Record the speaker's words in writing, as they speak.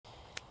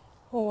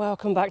Well,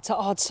 welcome back to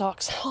Odd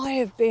Socks. I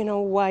have been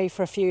away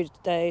for a few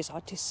days.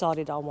 I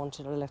decided I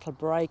wanted a little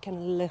break and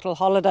a little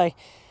holiday.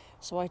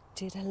 So I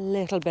did a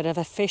little bit of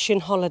a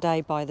fishing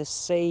holiday by the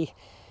sea.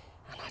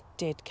 And I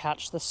did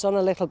catch the sun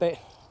a little bit.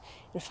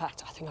 In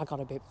fact, I think I got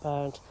a bit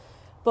burned.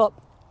 But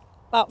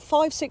about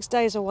 5-6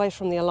 days away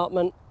from the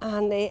allotment,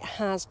 and it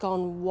has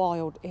gone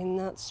wild in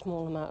that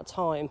small amount of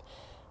time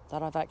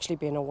that I've actually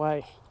been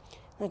away.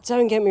 Now,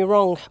 don't get me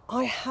wrong,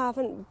 I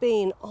haven't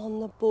been on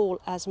the ball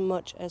as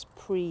much as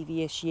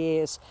previous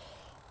years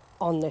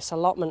on this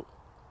allotment.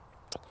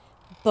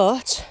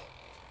 But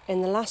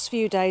in the last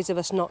few days of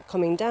us not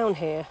coming down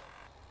here,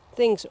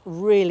 things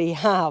really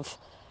have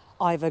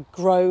either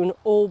grown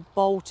or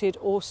bolted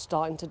or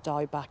starting to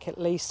die back at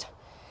least.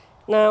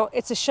 Now,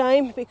 it's a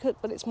shame,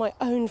 but it's my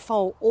own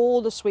fault.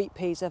 All the sweet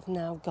peas have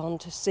now gone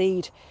to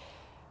seed.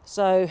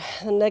 So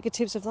the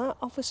negatives of that,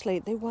 obviously,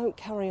 they won't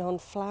carry on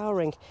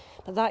flowering.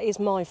 But that is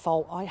my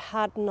fault. I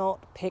had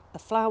not picked the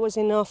flowers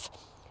enough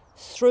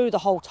through the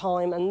whole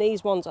time. And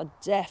these ones are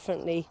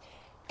definitely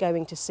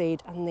going to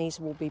seed. And these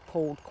will be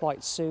pulled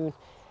quite soon.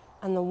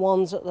 And the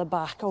ones at the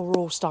back are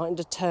all starting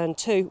to turn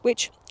too,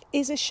 which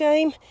is a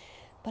shame.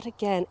 But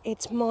again,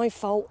 it's my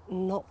fault,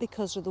 not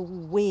because of the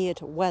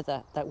weird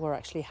weather that we're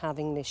actually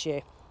having this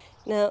year.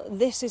 Now,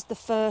 this is the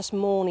first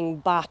morning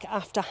back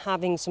after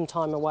having some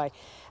time away.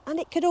 And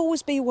it could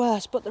always be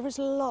worse, but there is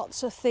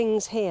lots of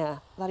things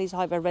here that is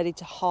either ready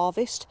to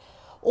harvest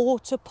or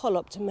to pull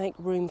up to make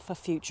room for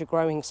future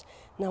growings.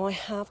 Now, I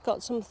have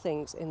got some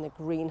things in the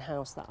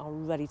greenhouse that are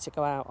ready to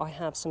go out. I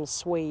have some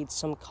Swedes,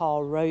 some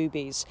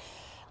Carrobies,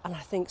 and I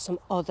think some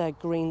other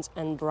greens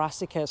and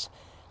brassicas.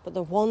 But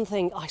the one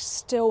thing I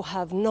still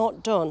have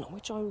not done,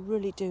 which I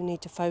really do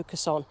need to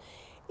focus on,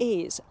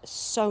 is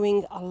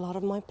sowing a lot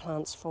of my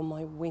plants for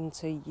my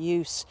winter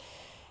use.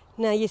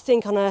 Now, you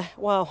think on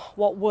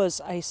what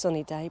was a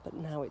sunny day, but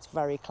now it's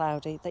very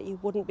cloudy, that you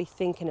wouldn't be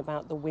thinking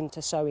about the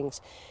winter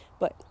sowings.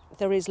 But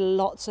there is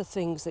lots of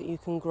things that you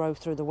can grow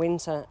through the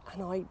winter,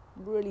 and I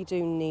really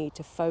do need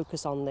to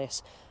focus on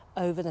this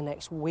over the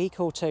next week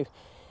or two.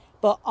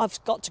 But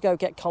I've got to go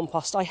get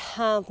compost. I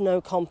have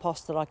no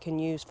compost that I can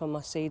use for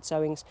my seed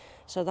sowings,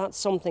 so that's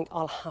something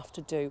I'll have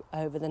to do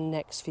over the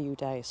next few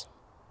days.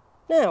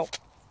 Now,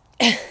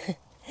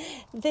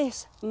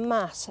 this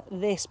mass,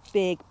 this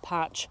big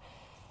patch,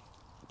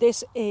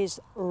 this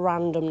is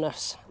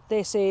randomness.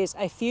 This is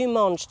a few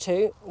mange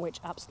too, which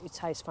absolutely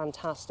tastes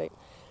fantastic.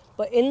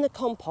 But in the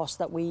compost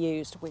that we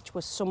used, which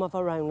was some of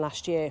our own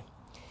last year,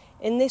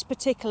 in this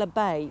particular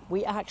bay,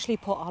 we actually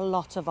put a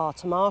lot of our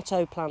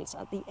tomato plants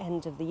at the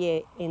end of the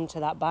year into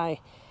that bay.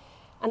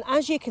 And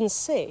as you can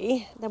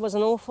see, there was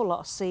an awful lot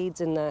of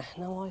seeds in there.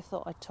 Now, I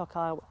thought I took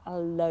a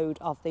load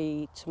of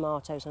the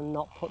tomatoes and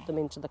not put them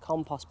into the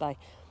compost bay.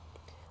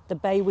 The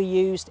bay we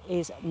used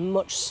is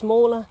much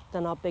smaller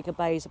than our bigger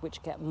bays,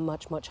 which get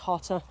much, much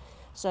hotter.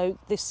 So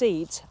the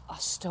seeds are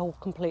still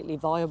completely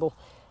viable.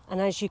 And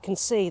as you can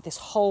see, this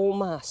whole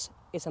mass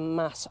is a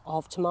mass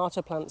of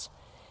tomato plants.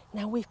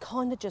 Now, we've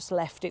kind of just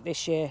left it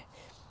this year,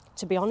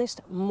 to be honest,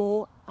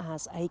 more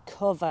as a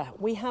cover.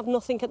 We have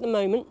nothing at the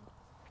moment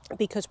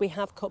because we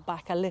have cut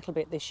back a little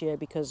bit this year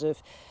because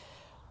of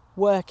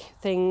work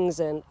things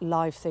and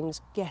live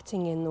things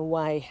getting in the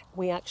way.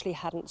 We actually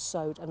hadn't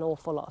sowed an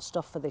awful lot of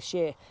stuff for this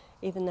year,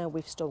 even though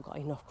we've still got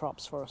enough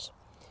crops for us.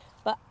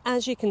 But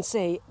as you can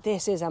see,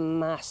 this is a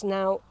mass.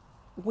 Now,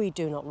 we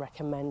do not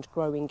recommend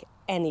growing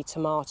any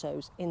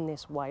tomatoes in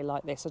this way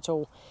like this at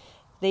all.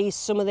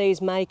 Some of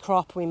these may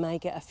crop, we may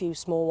get a few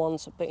small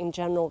ones, but in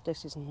general,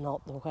 this is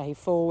not the way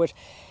forward.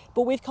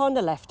 But we've kind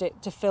of left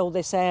it to fill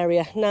this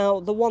area.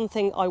 Now, the one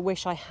thing I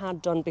wish I had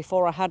done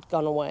before I had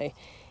gone away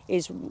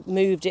is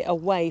moved it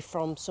away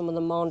from some of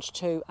the mange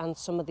too and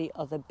some of the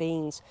other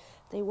beans.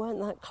 They weren't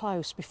that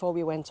close before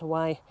we went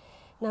away.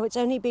 Now, it's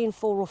only been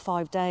 4 or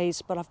 5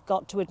 days, but I've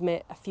got to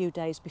admit, a few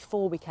days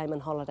before we came on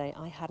holiday,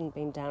 I hadn't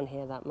been down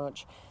here that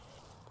much.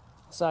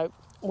 So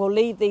we'll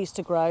leave these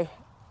to grow.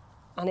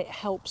 And it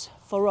helps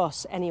for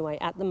us anyway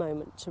at the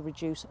moment to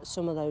reduce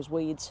some of those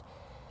weeds.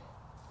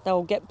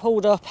 They'll get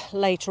pulled up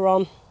later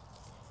on,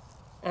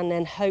 and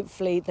then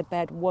hopefully the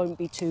bed won't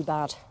be too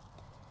bad.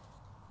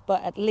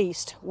 But at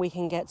least we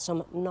can get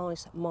some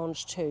nice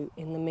mange too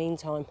in the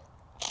meantime.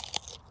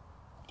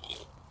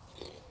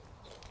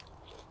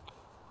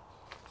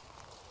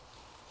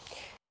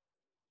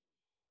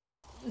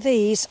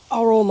 These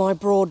are all my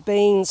broad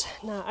beans.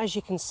 Now, as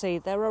you can see,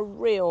 they're a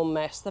real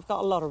mess. They've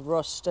got a lot of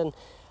rust and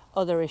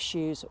other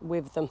issues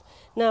with them.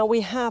 Now, we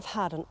have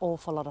had an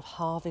awful lot of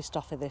harvest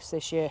off of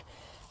this year,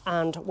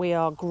 and we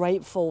are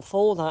grateful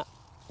for that.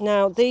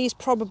 Now, these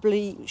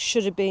probably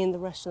should have been the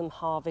rest of them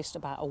harvest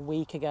about a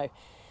week ago,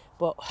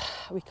 but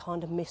we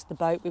kind of missed the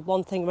boat with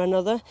one thing or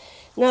another.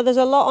 Now, there's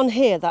a lot on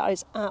here that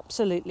is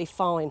absolutely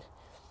fine,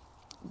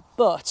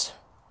 but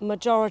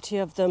majority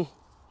of them,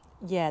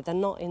 yeah, they're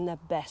not in their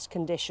best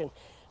condition.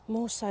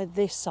 More so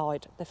this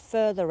side, the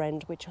further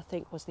end, which I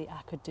think was the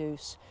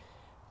Acaduce,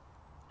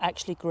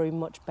 actually grew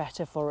much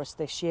better for us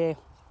this year.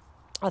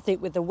 I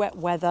think with the wet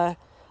weather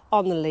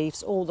on the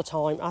leaves all the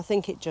time, I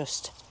think it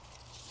just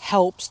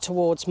helps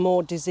towards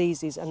more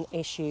diseases and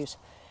issues.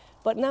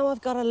 But now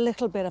I've got a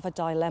little bit of a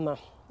dilemma.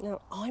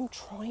 Now, I'm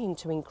trying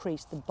to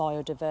increase the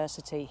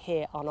biodiversity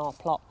here on our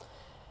plot.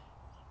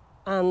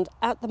 And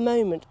at the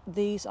moment,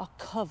 these are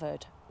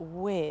covered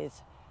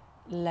with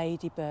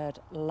ladybird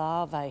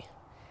larvae.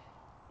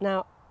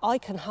 Now, I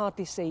can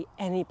hardly see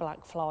any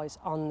black flies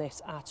on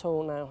this at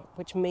all now,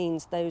 which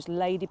means those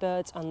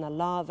ladybirds and the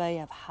larvae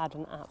have had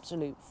an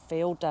absolute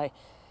field day.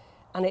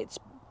 And it's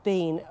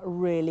been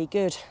really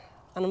good.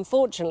 And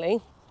unfortunately,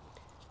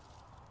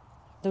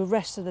 the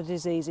rest of the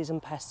diseases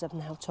and pests have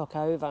now took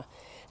over.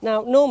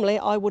 Now, normally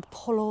I would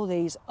pull all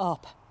these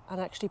up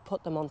and actually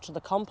put them onto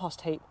the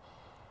compost heap,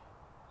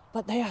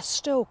 but they are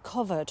still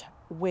covered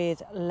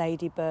with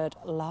ladybird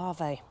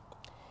larvae.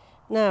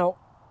 Now,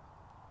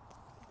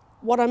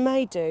 what I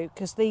may do,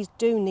 because these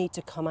do need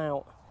to come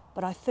out,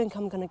 but I think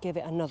I'm going to give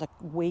it another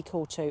week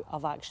or two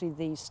of actually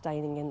these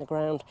staying in the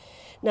ground.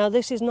 Now,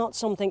 this is not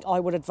something I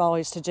would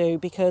advise to do,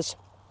 because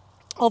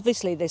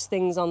obviously there's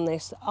things on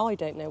this, I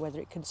don't know whether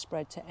it could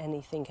spread to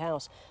anything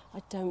else.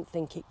 I don't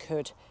think it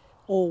could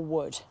or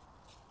would.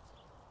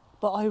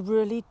 But I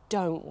really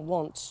don't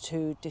want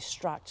to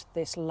distract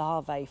this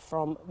larvae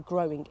from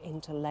growing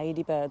into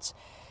ladybirds.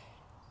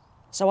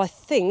 So I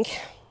think,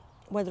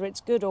 whether it's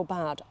good or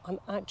bad, I'm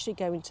actually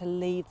going to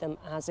leave them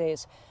as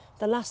is.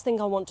 The last thing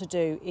I want to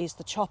do is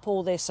to chop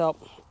all this up,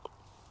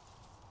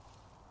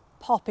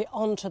 pop it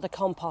onto the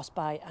compost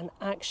bay and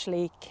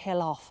actually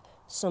kill off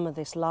some of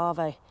this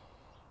larvae,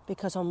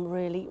 because I'm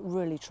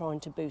really trying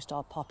to boost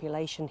our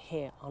population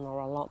here on our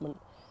allotment.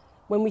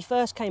 When we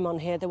first came on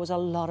here, there was a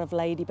lot of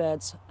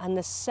ladybirds, and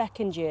the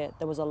second year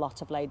there was a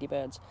lot of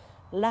ladybirds.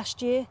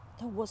 Last year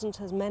there wasn't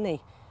as many,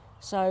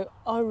 so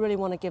I really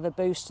want to give a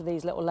boost to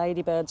these little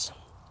ladybirds.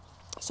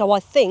 So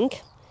I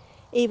think,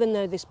 even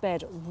though this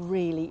bed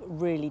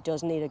really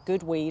does need a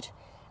good weed,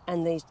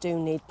 and these do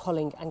need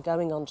pulling and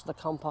going onto the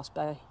compost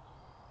bay,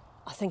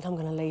 I think I'm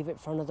going to leave it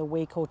for another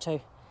week or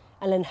two,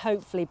 and then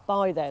hopefully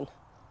by then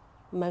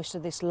most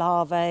of this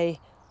larvae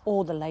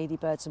or the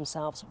ladybirds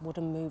themselves would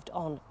have moved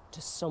on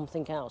to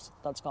something else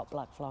that's got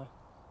black fly.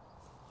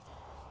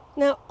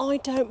 Now, I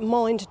don't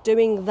mind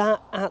doing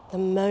that at the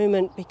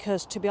moment,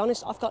 because to be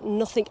honest, I've got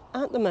nothing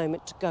at the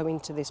moment to go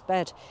into this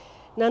bed.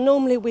 Now,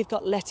 normally we've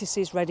got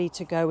lettuces ready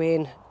to go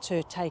in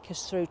to take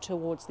us through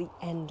towards the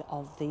end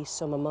of the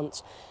summer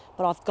months,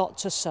 but I've got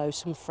to sow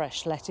some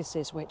fresh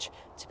lettuces, which,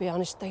 to be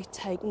honest, they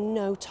take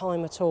no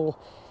time at all,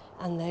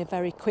 and they're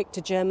very quick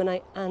to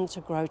germinate and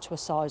to grow to a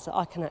size that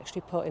I can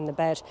actually put in the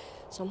bed.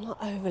 So I'm not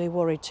overly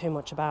worried too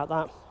much about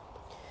that.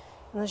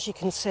 And as you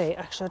can see,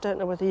 actually I don't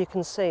know whether you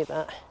can see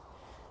that,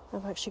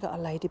 I've actually got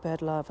a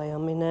ladybird larvae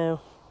on me now.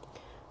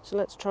 So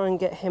let's try and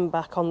get him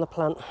back on the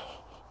plant.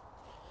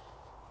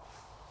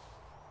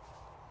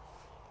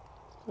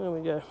 There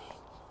we go.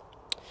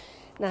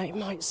 Now, it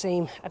might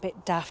seem a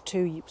bit daft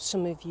to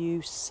some of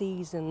you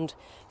seasoned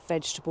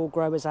vegetable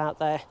growers out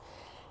there.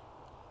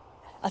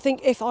 I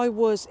think if I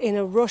was in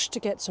a rush to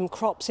get some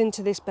crops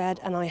into this bed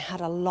and I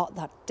had a lot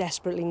that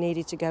desperately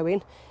needed to go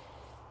in,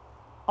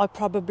 I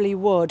probably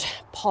would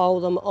pile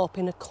them up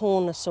in a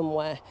corner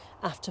somewhere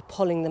after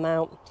pulling them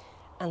out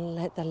and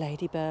let the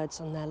ladybirds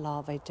and their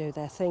larvae do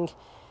their thing.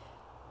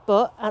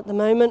 But at the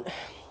moment,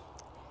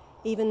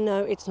 even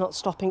though it's not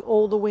stopping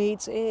all the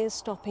weeds, it is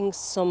stopping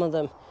some of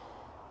them.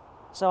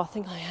 So I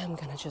think I am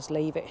going to just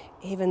leave it,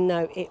 even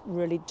though it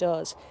really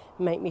does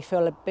make me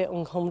feel a bit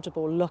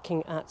uncomfortable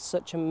looking at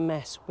such a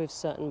mess with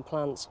certain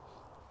plants.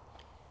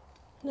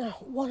 Now,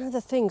 one of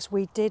the things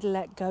we did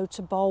let go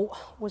to bolt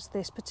was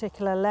this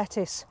particular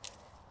lettuce.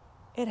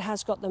 It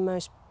has got the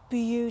most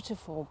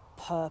beautiful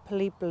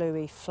purpley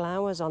bluey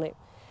flowers on it.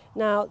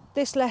 Now,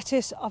 this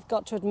lettuce, I've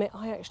got to admit,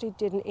 I actually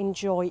didn't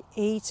enjoy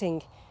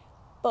eating,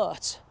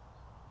 but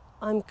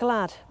I'm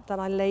glad that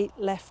I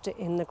left it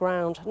in the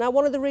ground. Now,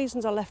 one of the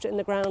reasons I left it in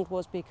the ground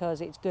was because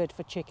it's good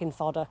for chicken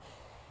fodder.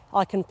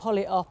 I can pull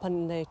it up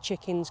and the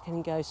chickens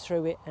can go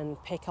through it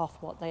and pick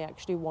off what they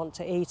actually want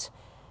to eat.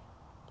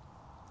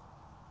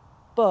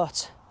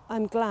 But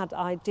I'm glad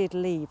I did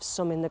leave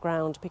some in the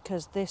ground,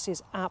 because this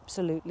is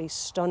absolutely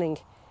stunning,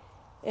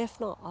 if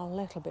not a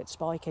little bit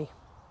spiky.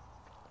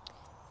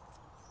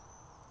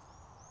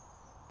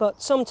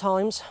 But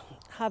sometimes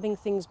having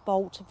things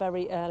bolt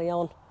very early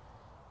on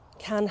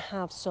can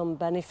have some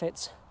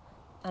benefits,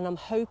 and I'm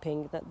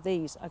hoping that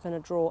these are going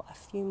to draw a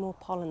few more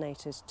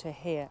pollinators to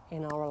here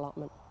in our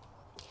allotment.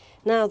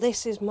 Now,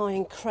 this is my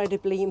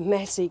incredibly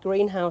messy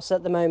greenhouse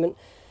at the moment,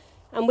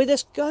 and with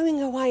us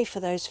going away for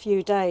those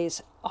few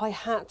days, I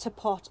had to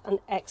put an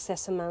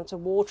excess amount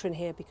of water in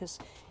here, because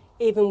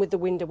even with the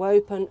window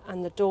open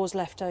and the doors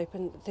left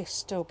open, this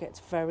still gets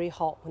very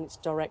hot when it's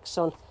direct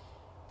sun.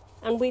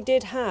 And we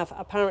did have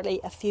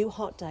apparently a few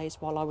hot days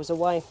while I was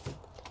away.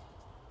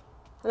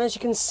 And as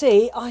you can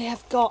see, I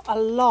have got a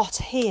lot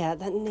here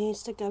that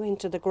needs to go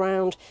into the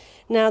ground.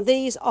 Now,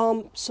 these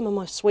are some of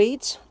my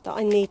Swedes that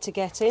I need to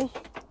get in.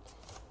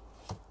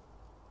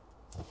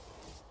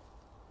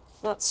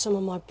 That's some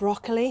of my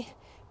broccoli.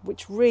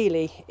 which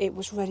really it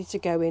was ready to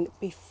go in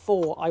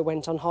before I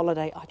went on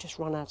holiday. I just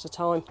ran out of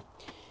time.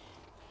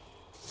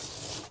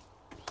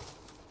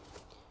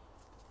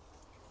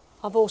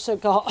 I've also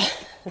got,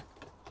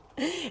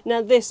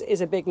 now this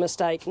is a big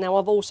mistake. Now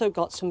I've also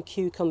got some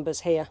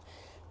cucumbers here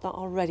that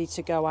are ready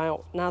to go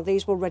out. Now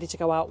these were ready to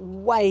go out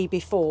way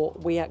before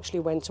we actually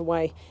went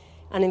away.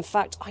 And in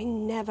fact, I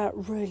never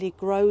really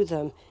grow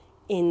them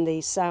in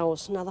these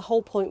cells. Now the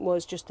whole point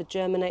was just to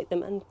germinate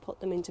them and put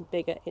them into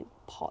bigger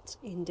pots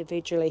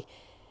individually.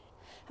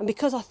 And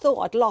because I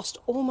thought I'd lost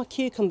all my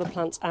cucumber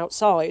plants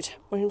outside,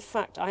 when in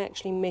fact I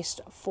actually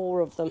missed 4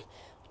 of them.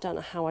 I don't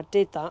know how I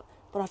did that,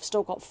 but I've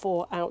still got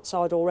 4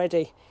 outside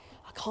already.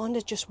 I kind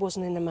of just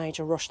wasn't in a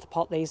major rush to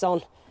pot these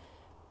on.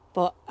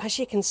 But as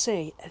you can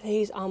see,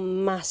 these are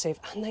massive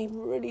and they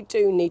really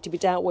do need to be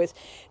dealt with.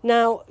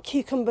 Now,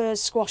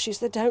 cucumbers, squashes,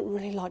 they don't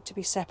really like to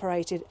be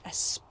separated,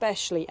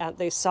 especially at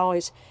this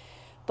size.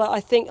 But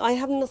I think I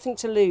have nothing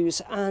to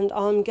lose, and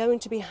I'm going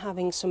to be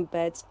having some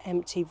beds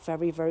empty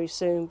very, very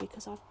soon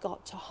because I've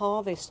got to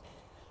harvest.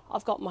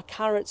 I've got my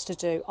carrots to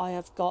do. I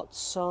have got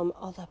some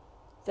other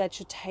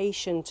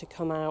vegetation to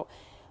come out.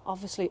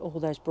 Obviously, all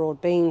those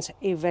broad beans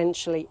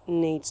eventually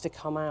needs to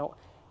come out.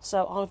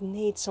 So I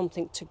need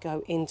something to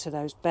go into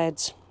those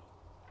beds.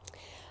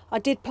 I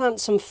did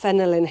plant some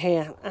fennel in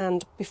here,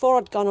 and before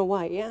I'd gone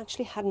away it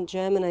actually hadn't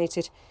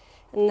germinated,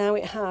 and now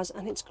it has,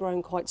 and it's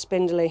grown quite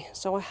spindly,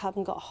 so I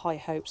haven't got high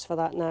hopes for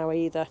that now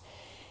either.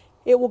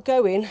 It will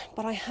go in,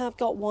 but I have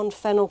got one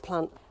fennel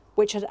plant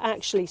which had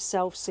actually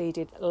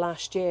self-seeded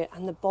last year,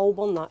 and the bulb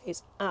on that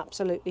is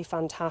absolutely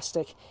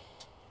fantastic.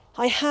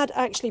 I had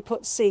actually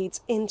put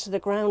seeds into the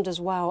ground as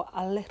well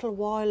a little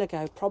while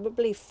ago,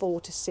 probably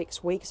 4 to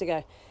 6 weeks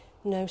ago.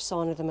 No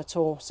sign of them at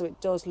all, so it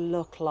does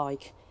look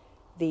like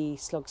the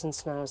slugs and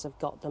snails have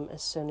got them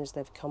as soon as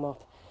they've come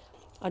up.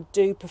 I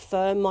do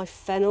prefer my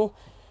fennel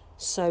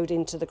sowed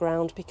into the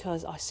ground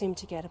because I seem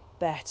to get a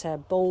better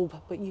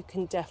bulb, but you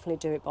can definitely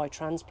do it by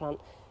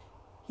transplant.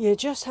 You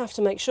just have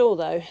to make sure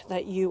though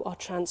that you are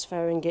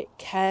transferring it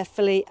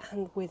carefully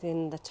and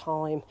within the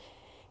time.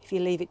 If you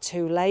leave it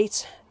too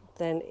late,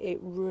 then it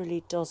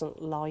really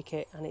doesn't like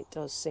it and it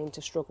does seem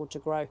to struggle to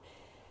grow.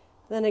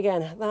 Then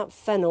again, that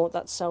fennel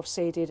that's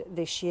self-seeded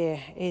this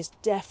year is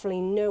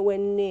definitely nowhere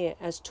near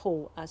as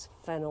tall as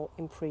fennel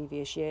in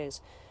previous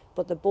years,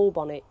 but the bulb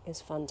on it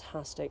is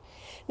fantastic.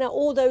 Now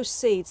all those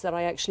seeds that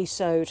I actually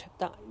sowed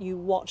that you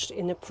watched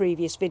in the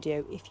previous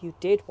video, if you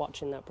did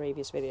watch in that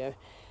previous video,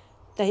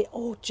 they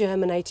all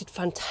germinated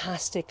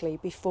fantastically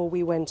before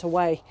we went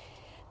away.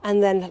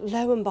 And then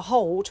lo and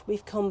behold,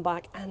 we've come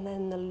back and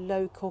then the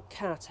local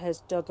cat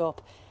has dug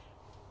up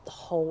the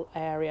whole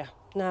area.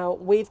 Now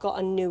we've got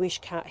a newish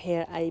cat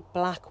here, a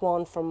black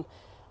one from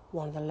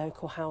one of the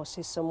local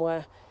houses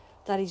somewhere,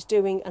 that is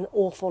doing an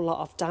awful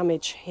lot of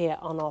damage here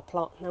on our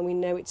plot. Now we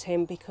know it's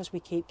him because we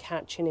keep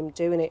catching him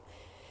doing it.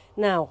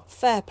 Now,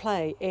 fair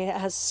play, it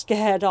has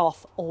scared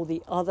off all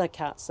the other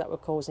cats that were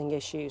causing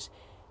issues,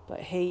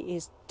 but he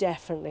is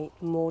definitely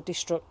more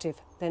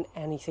destructive than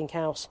anything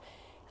else.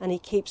 And he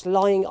keeps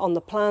lying on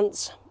the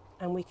plants,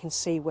 and we can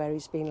see where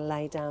he's been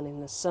laid down in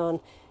the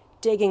sun,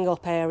 digging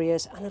up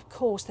areas, and of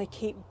course they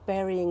keep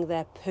burying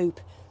their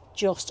poop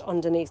just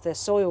underneath their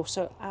soil.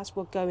 So as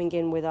we're going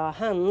in with our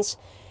hands,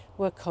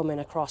 we're coming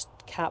across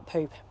cat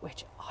poop,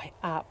 which I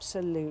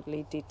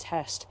absolutely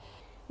detest.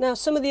 Now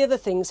some of the other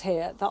things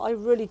here that I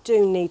really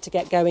do need to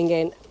get going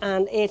in,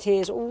 and it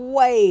is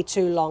way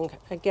too long,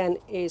 again,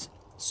 is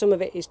some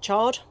of it is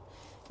chard.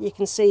 You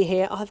can see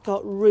here I've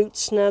got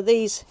roots. Now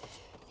these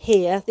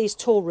here, these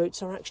tall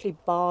roots are actually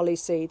barley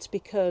seeds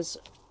because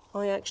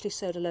I actually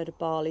sowed a load of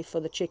barley for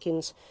the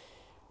chickens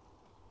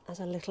as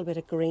a little bit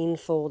of green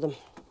for them.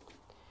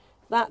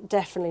 That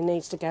definitely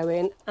needs to go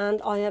in,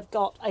 and I have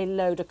got a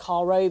load of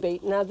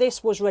kohlrabi. Now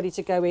this was ready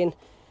to go in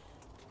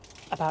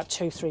about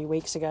 2-3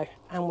 weeks ago,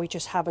 and we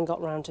just haven't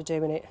got round to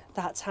doing it.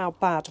 That's how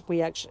bad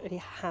we actually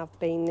have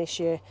been this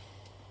year.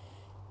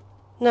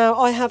 Now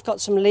I have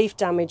got some leaf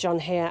damage on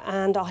here,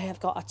 and I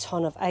have got a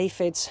ton of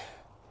aphids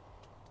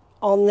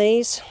on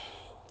these,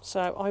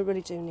 so I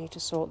really do need to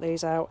sort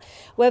these out.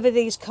 Whether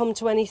these come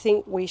to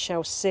anything, we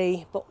shall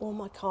see. But all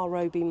my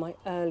kohlrabi, my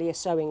earlier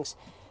sowings,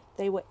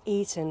 they were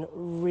eaten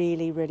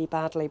really, really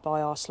badly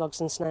by our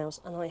slugs and snails,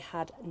 and I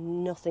had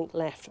nothing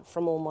left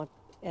from all my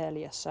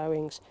earlier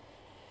sowings.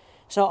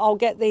 So I'll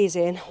get these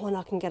in when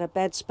I can get a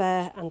bed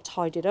spare and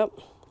tidied up,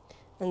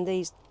 and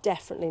these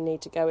definitely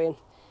need to go in.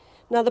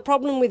 Now the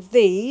problem with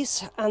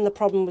these, and the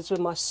problem was with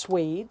my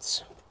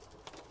Swedes,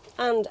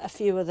 and a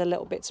few of the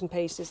little bits and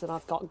pieces that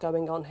I've got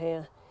going on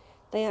here,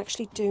 they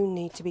actually do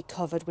need to be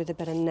covered with a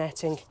bit of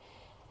netting.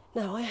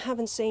 Now I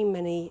haven't seen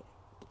many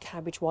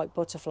cabbage white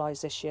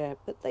butterflies this year,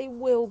 but they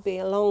will be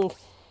along.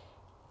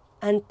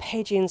 And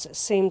pigeons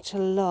seem to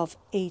love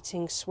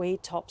eating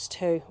swede tops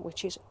too,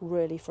 which is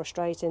really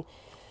frustrating.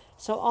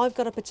 So I've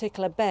got a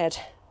particular bed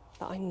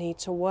that I need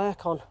to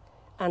work on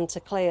and to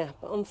clear,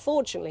 but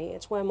unfortunately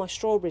it's where my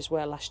strawberries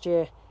were last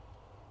year,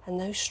 and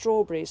those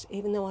strawberries,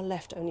 even though I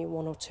left only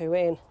 1 or 2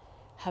 in,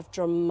 have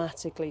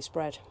dramatically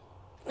spread.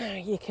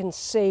 You can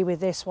see with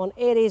this one,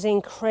 it is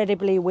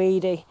incredibly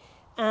weedy,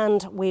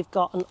 and we've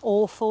got an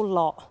awful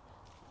lot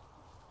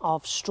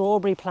of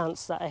strawberry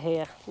plants that are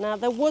here. Now,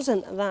 there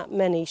wasn't that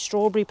many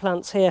strawberry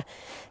plants here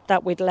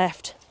that we'd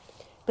left,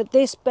 but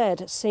this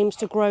bed seems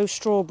to grow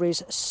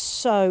strawberries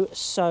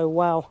so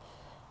well.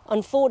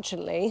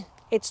 Unfortunately,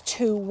 it's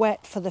too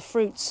wet for the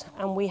fruits,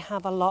 and we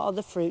have a lot of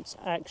the fruits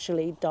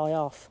actually die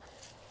off.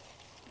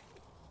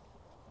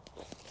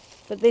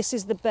 But this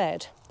is the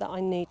bed that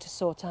I need to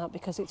sort out,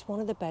 because it's one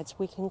of the beds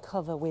we can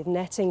cover with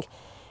netting.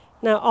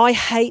 Now, I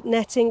hate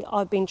netting.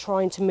 I've been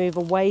trying to move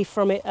away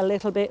from it a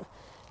little bit,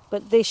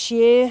 but this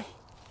year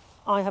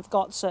I have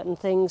got certain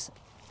things.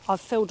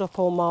 I've filled up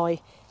all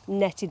my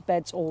netted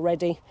beds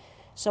already,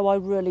 so I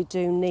really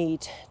do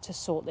need to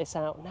sort this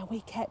out. Now,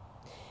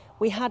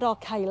 we had our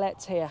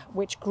kaleets here,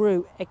 which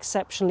grew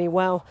exceptionally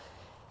well,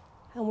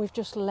 and we've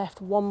just left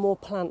one more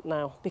plant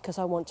now because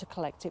I want to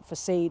collect it for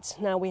seeds.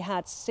 Now, we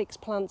had 6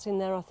 plants in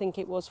there, I think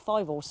it was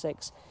 5 or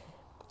 6,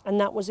 and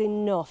that was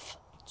enough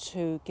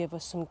to give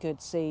us some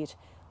good seed.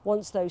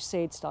 Once those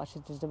seeds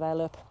started to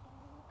develop,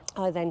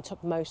 I then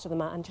took most of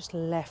them out and just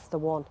left the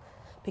one,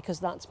 because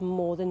that's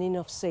more than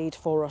enough seed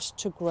for us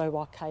to grow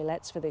our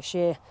kaleets for this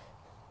year.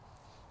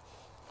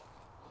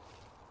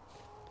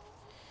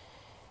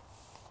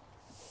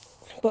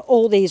 But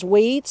all these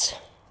weeds,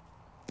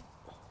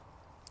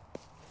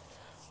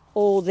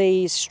 all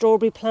these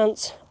strawberry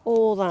plants,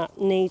 all that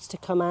needs to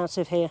come out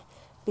of here,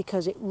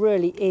 because it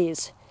really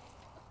is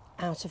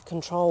out of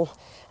control.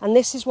 And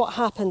this is what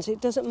happens.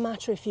 It doesn't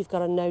matter if you've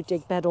got a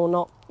no-dig bed or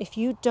not. If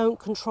you don't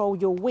control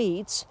your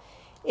weeds,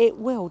 it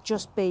will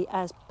just be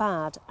as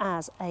bad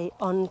as an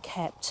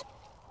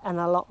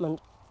allotment.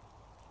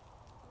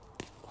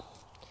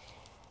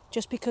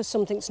 Just because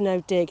something's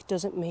no dig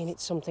doesn't mean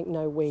it's something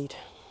no weed.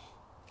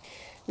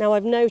 Now,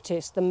 I've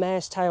noticed the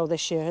mare's tail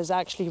this year has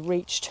actually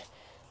reached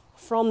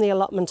from the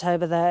allotment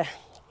over there,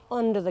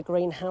 under the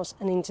greenhouse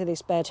and into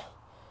this bed.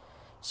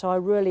 So I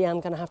really am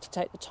going to have to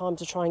take the time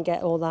to try and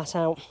get all that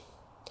out.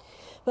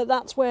 But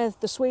that's where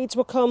the Swedes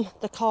will come,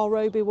 the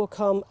kohlrabi will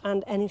come,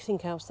 and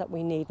anything else that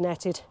we need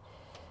netted.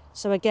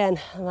 So again,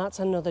 that's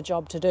another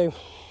job to do.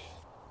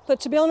 But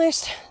to be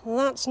honest,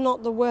 that's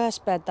not the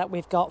worst bed that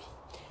we've got.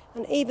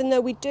 And even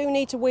though we do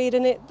need to weed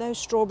in it, those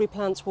strawberry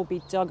plants will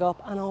be dug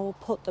up and I will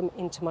put them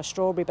into my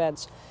strawberry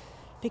beds.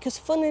 Because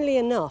funnily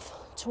enough,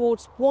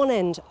 towards one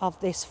end of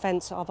this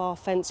fence, of our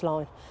fence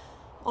line,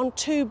 on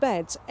 2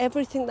 beds,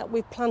 everything that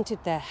we've planted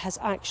there has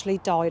actually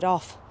died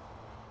off.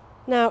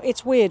 Now,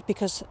 it's weird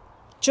because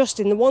just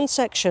in the one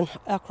section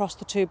across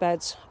the 2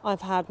 beds,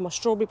 I've had my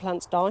strawberry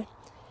plants die.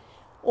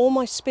 All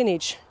my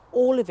spinach,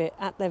 all of it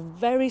at the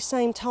very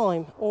same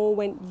time, all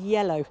went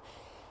yellow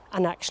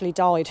and actually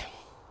died.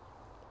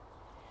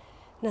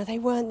 Now, they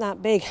weren't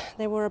that big.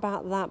 They were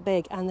about that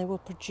big, and they were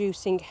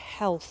producing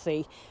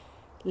healthy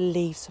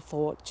leaves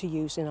to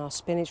use in our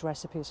spinach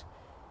recipes.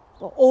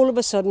 Well, all of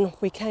a sudden,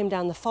 we came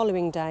down the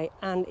following day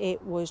and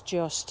it was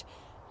just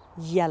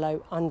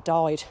yellow and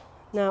died.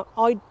 Now,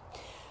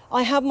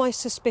 I have my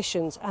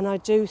suspicions, and I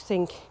do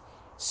think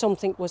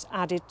something was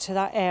added to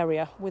that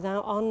area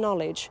without our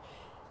knowledge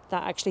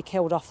that actually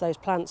killed off those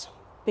plants,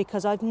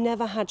 because I've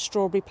never had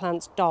strawberry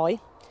plants die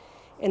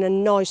in a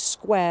nice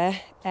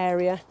square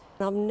area.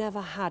 I've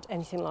never had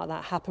anything like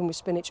that happen with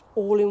spinach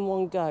all in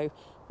one go,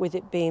 with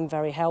it being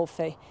very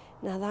healthy.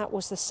 Now, that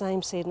was the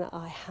same seed that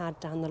I had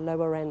down the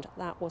lower end.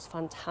 That was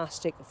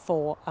fantastic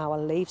for our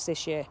leaves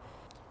this year,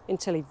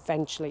 until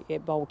eventually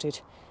it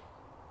bolted.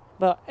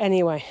 But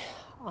anyway,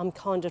 I'm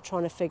kind of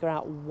trying to figure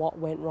out what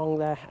went wrong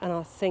there, and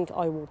I think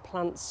I will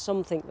plant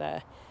something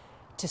there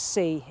to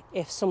see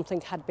if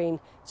something had been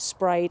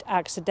sprayed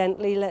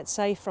accidentally, let's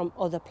say, from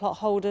other plot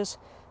holders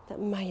that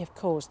may have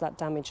caused that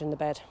damage in the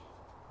bed.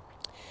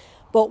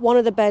 But one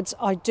of the beds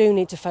I do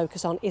need to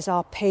focus on is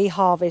our pea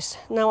harvest.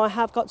 Now, I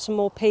have got some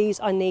more peas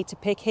I need to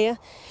pick here.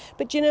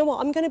 But do you know what?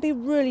 I'm going to be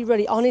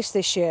really honest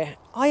this year.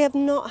 I have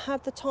not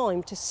had the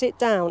time to sit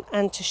down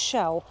and to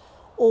shell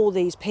all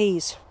these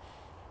peas.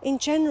 In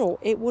general,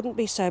 it wouldn't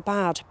be so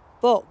bad.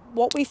 But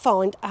what we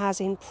find,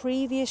 as in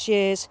previous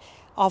years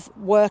of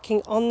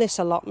working on this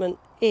allotment,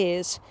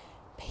 is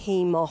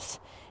pea moth.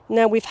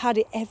 Now, we've had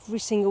it every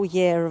single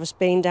year of us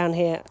being down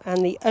here,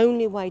 and the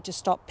only way to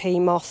stop pea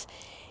moth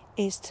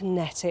is to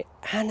net it.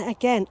 And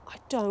again, I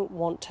don't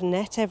want to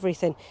net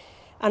everything.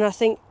 And I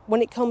think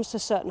when it comes to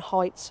certain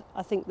heights,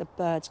 I think the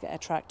birds get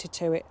attracted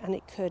to it, and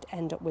it could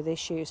end up with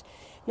issues.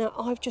 Now,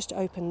 I've just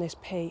opened this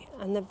pea,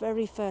 and the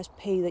very first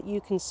pea that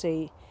you can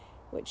see,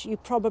 which you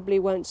probably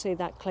won't see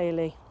that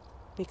clearly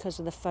because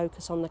of the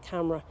focus on the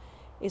camera,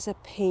 is a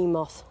pea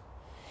moth.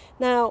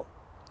 Now,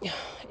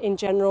 in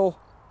general,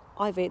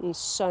 I've eaten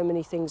so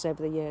many things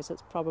over the years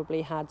that's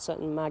probably had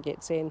certain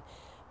maggots in,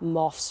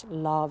 moths,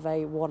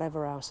 larvae,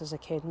 whatever else as a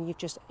kid, and you've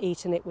just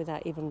eaten it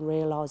without even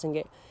realising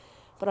it.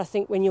 But I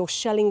think when you're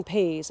shelling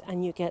peas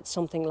and you get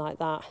something like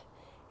that,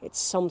 it's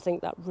something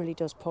that really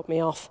does put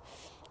me off.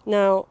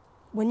 Now,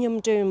 when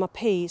I'm doing my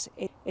peas,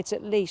 it's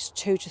at least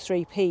 2 to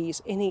 3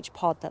 peas in each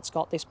pod that's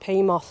got this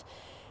pea moth.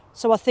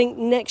 So I think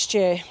next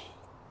year,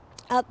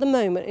 At the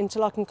moment,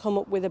 until I can come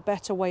up with a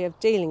better way of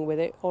dealing with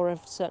it, or a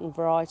certain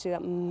variety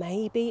that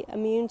may be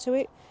immune to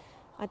it,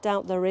 I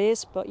doubt there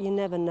is, but you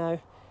never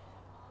know.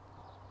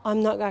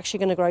 I'm not actually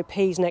going to grow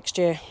peas next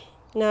year.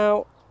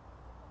 Now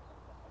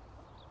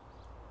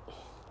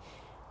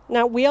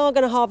we are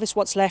going to harvest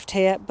what's left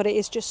here, but it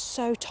is just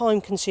so time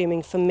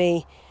consuming for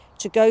me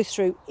to go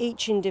through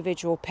each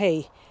individual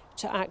pea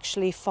to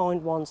actually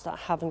find ones that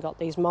haven't got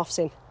these moths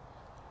in.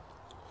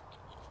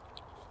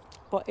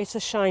 But it's a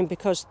shame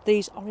because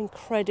these are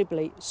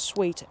incredibly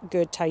sweet,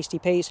 good, tasty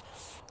peas.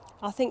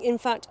 I think, in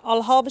fact,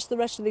 I'll harvest the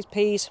rest of these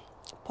peas,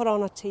 put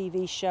on a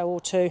TV show or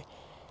two,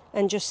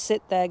 and just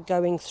sit there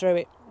going through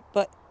it.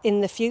 But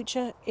in the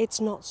future, it's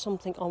not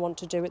something I want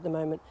to do at the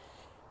moment.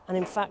 And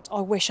in fact,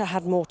 I wish I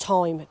had more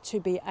time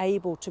to be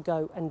able to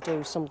go and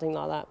do something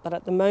like that. But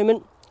at the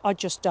moment, I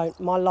just don't.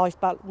 My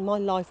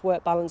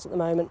life-work balance at the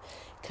moment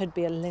could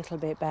be a little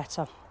bit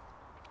better.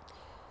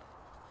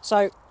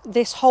 So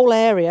this whole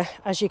area,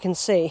 as you can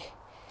see,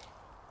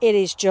 it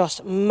is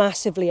just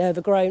massively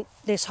overgrown.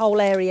 This whole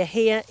area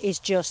here is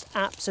just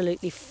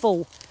absolutely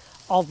full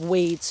of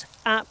weeds,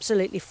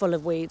 absolutely full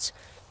of weeds.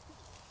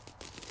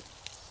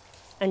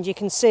 And you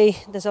can see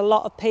there's a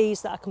lot of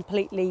peas that are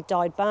completely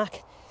died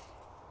back.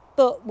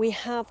 But we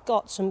have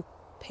got some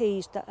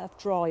peas that have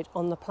dried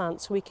on the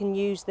plant, so we can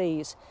use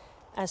these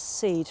as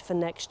seed for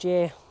next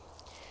year.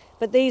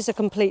 But these are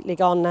completely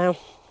gone now.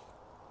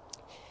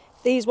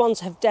 These ones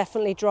have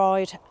definitely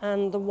dried,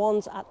 and the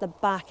ones at the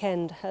back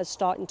end are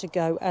starting to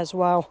go as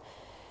well.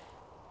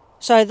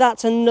 So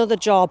that's another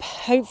job.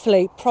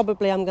 Hopefully,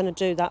 probably I'm going to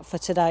do that for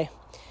today.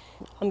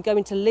 I'm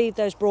going to leave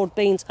those broad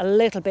beans a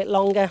little bit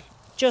longer,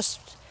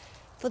 just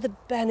for the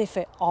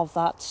benefit of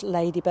that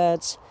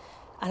ladybirds.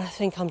 And I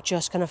think I'm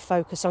just going to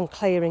focus on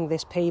clearing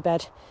this pea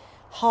bed,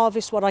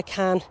 harvest what I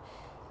can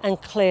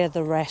and clear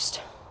the rest.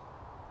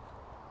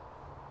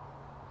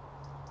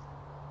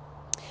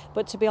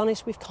 But to be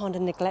honest, we've kind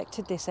of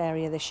neglected this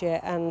area this year,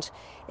 and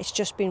it's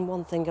just been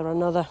one thing or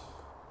another.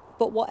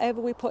 But whatever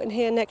we put in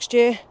here next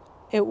year,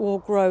 it will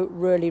grow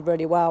really,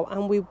 really well,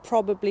 and we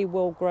probably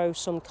will grow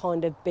some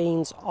kind of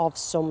beans of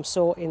some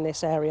sort in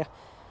this area.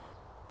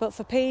 But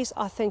for peas,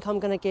 I think I'm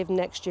going to give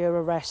next year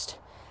a rest,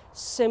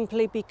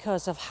 simply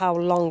because of how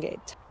long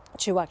it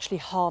to actually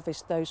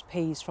harvest those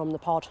peas from the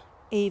pod,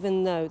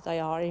 even though they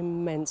are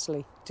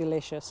immensely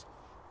delicious.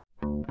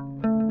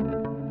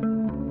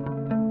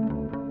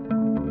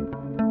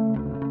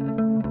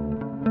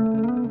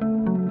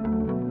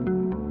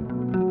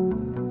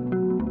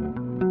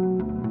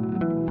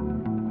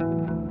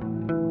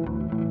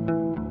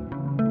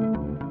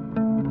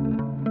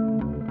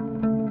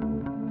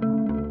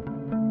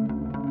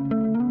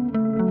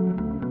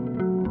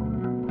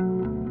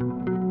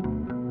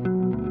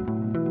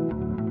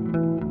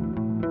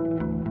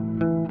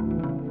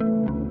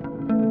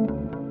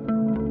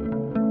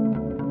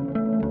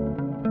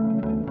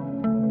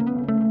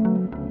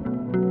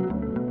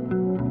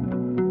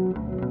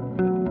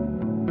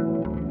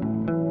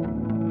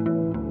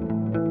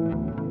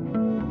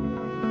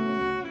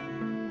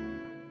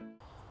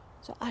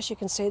 So as you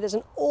can see, there's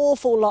an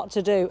awful lot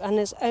to do, and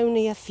there's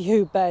only a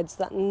few beds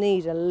that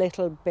need a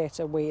little bit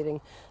of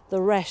weeding.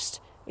 The rest,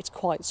 it's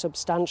quite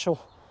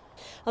substantial.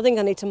 I think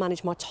I need to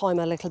manage my time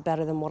a little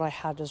better than what I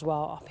had as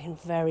well. I've been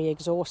very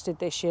exhausted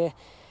this year,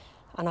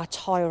 and I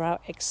tire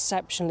out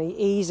exceptionally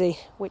easy,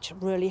 which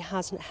really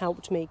hasn't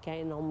helped me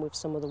getting on with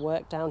some of the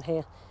work down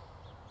here.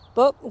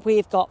 But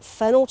we've got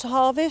fennel to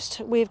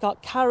harvest, we've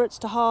got carrots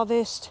to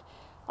harvest.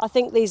 I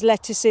think these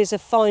lettuces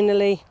have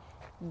finally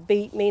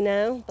beat me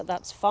now, but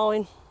that's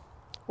fine.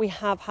 We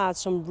have had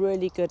some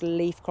really good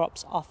leaf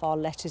crops off our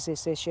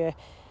lettuces this year.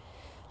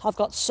 I've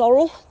got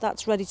sorrel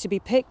that's ready to be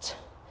picked,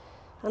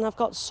 and I've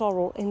got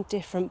sorrel in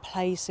different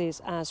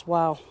places as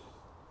well.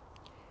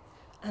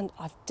 And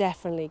I've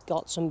definitely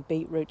got some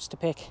beetroots to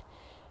pick.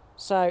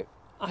 So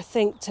I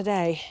think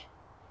today,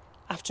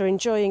 after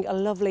enjoying a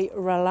lovely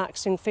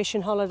relaxing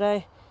fishing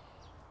holiday,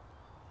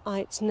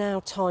 it's now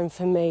time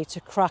for me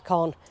to crack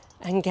on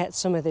and get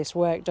some of this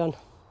work done.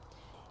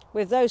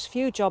 With those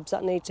few jobs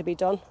that need to be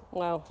done,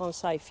 well, I'll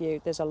say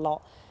few, there's a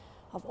lot.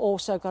 I've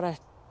also got to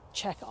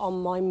check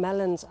on my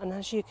melons, and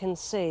as you can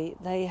see,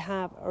 they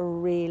have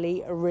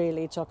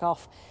really took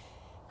off.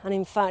 And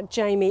in fact,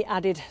 Jamie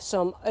added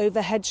some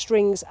overhead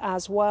strings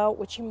as well,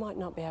 which you might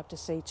not be able to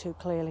see too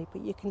clearly,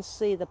 but you can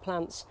see the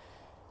plants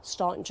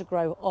starting to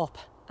grow up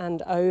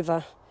and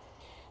over.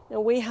 Now,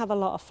 we have a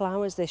lot of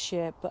flowers this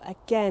year, but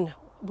again,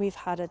 we've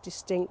had a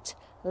distinct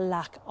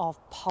lack of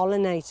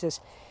pollinators.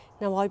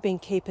 Now, I've been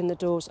keeping the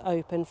doors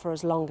open for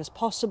as long as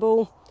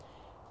possible,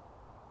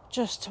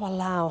 just to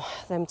allow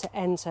them to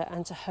enter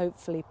and to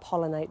hopefully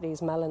pollinate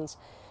these melons.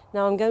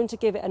 Now, I'm going to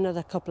give it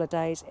another couple of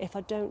days. If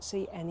I don't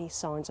see any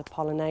signs of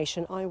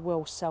pollination, I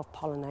will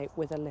self-pollinate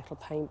with a little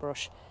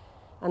paintbrush,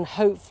 and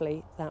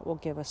hopefully that will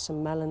give us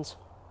some melons.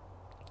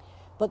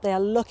 But they are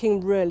looking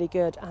really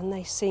good, and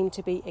they seem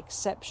to be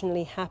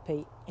exceptionally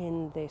happy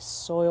in this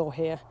soil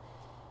here,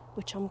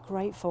 which I'm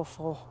grateful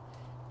for.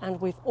 and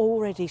we've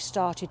already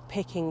started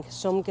picking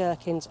some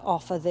gherkins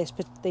off of these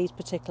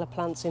particular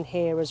plants in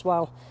here as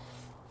well.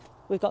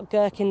 We've got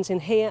gherkins in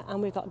here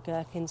and we've got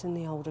gherkins in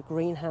the older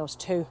greenhouse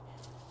too.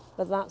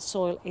 But that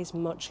soil is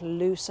much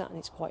looser and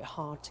it's quite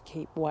hard to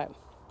keep wet.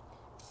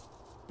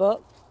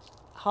 But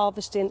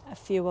harvesting a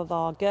few of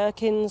our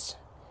gherkins,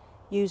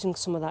 using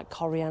some of that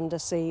coriander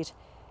seed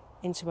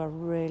into a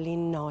really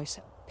nice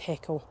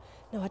pickle.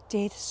 Now I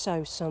did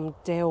sow some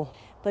dill,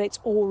 but it's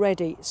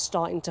already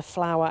starting to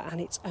flower and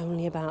it's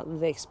only about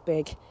this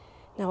big.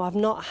 Now I've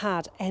not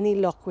had any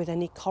luck with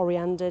any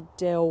coriander,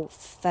 dill,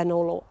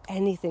 fennel or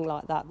anything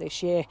like that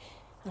this year,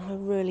 and I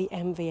really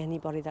envy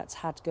anybody that's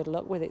had good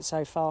luck with it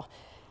so far.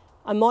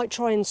 I might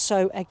try and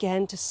sow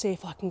again to see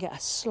if I can get a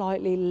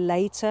slightly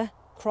later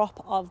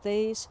crop of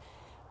these,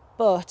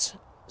 but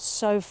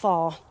so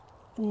far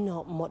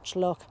not much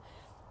luck.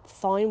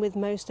 Fine with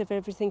most of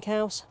everything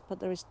else, but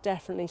there is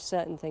definitely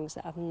certain things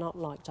that have not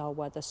liked our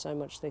weather so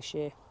much this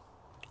year.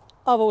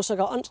 I've also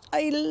got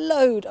a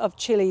load of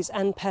chilies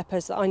and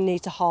peppers that I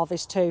need to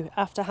harvest too.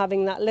 After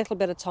having that little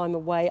bit of time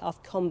away,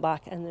 I've come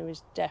back and there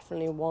is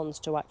definitely ones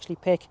to actually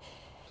pick.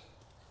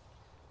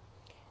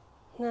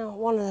 Now,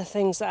 one of the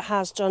things that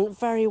has done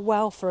very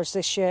well for us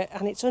this year,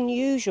 and it's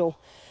unusual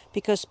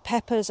because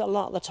peppers, a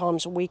lot of the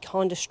times we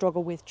kind of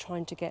struggle with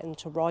trying to get them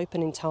to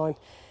ripen in time.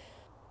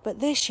 But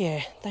this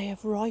year they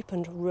have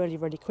ripened really,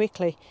 really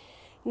quickly.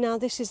 Now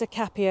this is a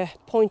Capia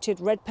pointed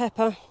red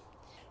pepper,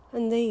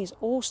 and these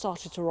all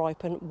started to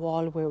ripen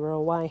while we were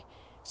away.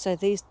 So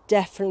these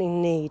definitely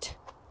need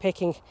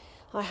picking.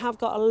 I have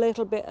got a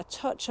little bit, a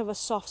touch of a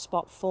soft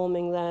spot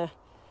forming there.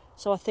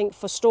 So I think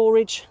for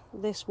storage,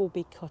 this will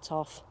be cut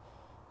off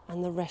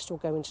and the rest will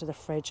go into the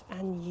fridge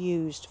and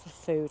used for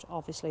food,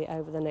 obviously,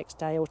 over the next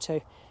day or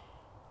two.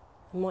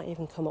 I might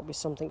even come up with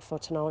something for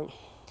tonight.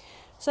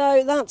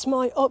 So that's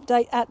my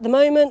update at the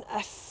moment.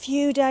 A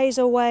few days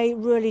away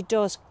really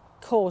does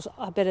cause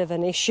a bit of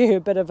an issue, a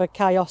bit of a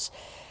chaos.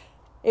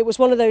 It was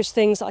one of those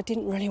things that I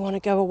didn't really want to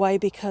go away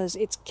because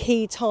it's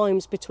key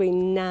times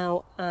between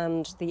now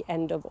and the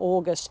end of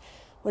August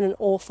when an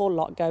awful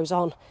lot goes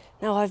on.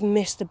 Now I've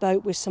missed the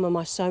boat with some of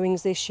my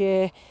sowings this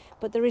year,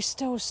 but there is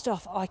still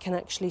stuff I can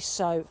actually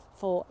sow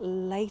for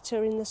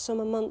later in the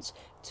summer months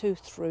to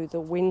through the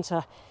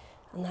winter.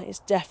 And that is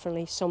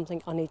definitely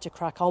something I need to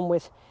crack on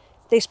with.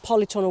 This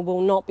polytunnel will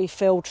not be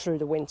filled through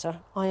the winter.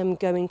 I am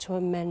going to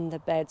amend the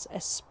beds,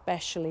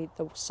 especially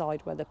the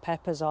side where the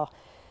peppers are.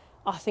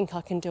 I think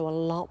I can do a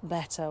lot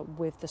better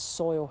with the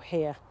soil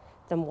here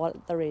than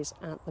what there is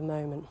at the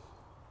moment.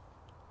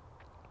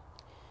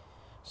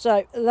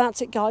 So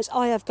that's it, guys.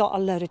 I have got a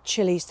load of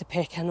chilies to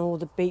pick and all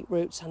the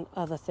beetroots and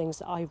other things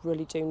that I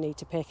really do need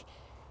to pick.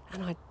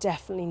 And I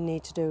definitely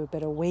need to do a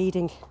bit of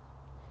weeding.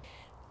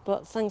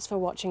 But thanks for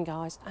watching,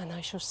 guys, and I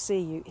shall see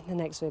you in the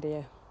next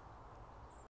video.